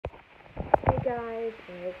guys,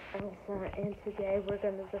 it's Elsa, and today we're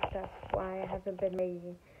going to discuss why I haven't been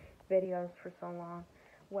making videos for so long.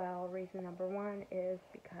 Well, reason number one is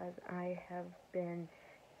because I have been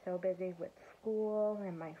so busy with school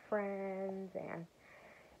and my friends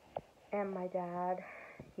and my dad.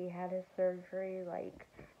 He had his surgery like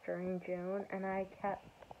during June, and I kept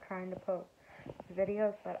trying to post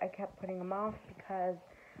videos, but I kept putting them off because,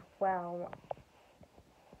 well,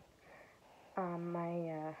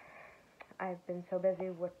 I've been so busy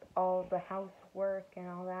with all the housework and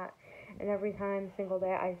all that, and every single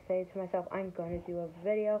day I say to myself, I'm going to do a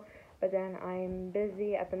video, but then I'm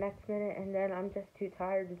busy at the next minute, and then I'm just too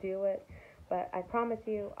tired to do it. But I promise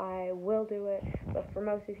you, I will do it. But for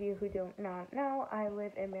most of you who do not know, I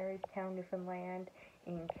live in Marystown, Newfoundland,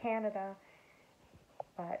 in Canada.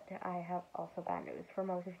 But I have also bad news. For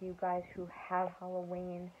most of you guys who have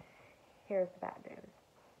Halloween, here's the bad news.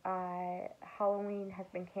 Halloween has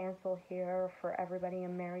been canceled here for everybody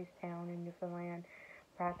in Marystown in Newfoundland,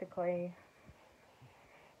 practically.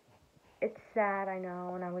 It's sad, I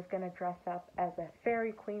know, and I was going to dress up as a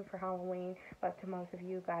fairy queen for Halloween, but to most of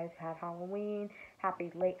you guys who had Halloween,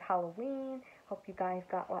 happy late Halloween. Hope you guys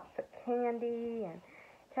got lots of candy, and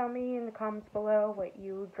tell me in the comments below what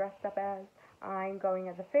you dressed up as. I'm going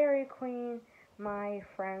as a fairy queen. My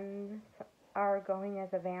friends are going as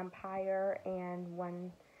a vampire, and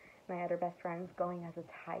my other best friend's going as a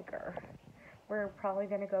tiger. We're probably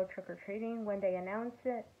going to go trick-or-treating when they announce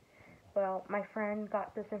it. Well, my friend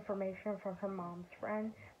got this information from her mom's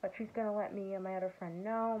friend, but she's going to let me and my other friend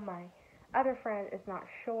know. My other friend is not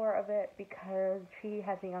sure of it because she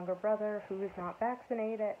has a younger brother who is not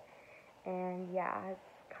vaccinated, and yeah, it's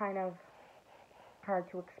kind of hard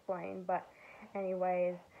to explain, but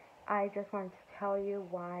anyways, I just wanted to tell you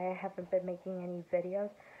why I haven't been making any videos,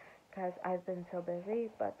 because I've been so busy.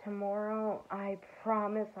 But tomorrow, I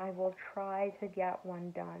promise I will try to get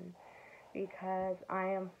one done, because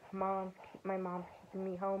my mom's keeping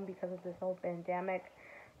me home because of this whole pandemic.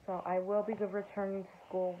 So I will be returning to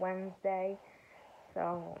school Wednesday.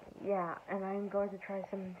 So yeah, and I'm going to try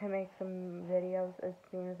to make some videos as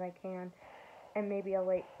soon as I can, and maybe a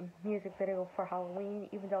late music video for Halloween,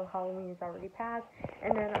 even though Halloween is already passed.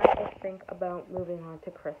 And then I will think about moving on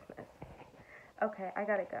to Christmas. Okay, I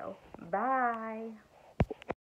gotta go. Bye.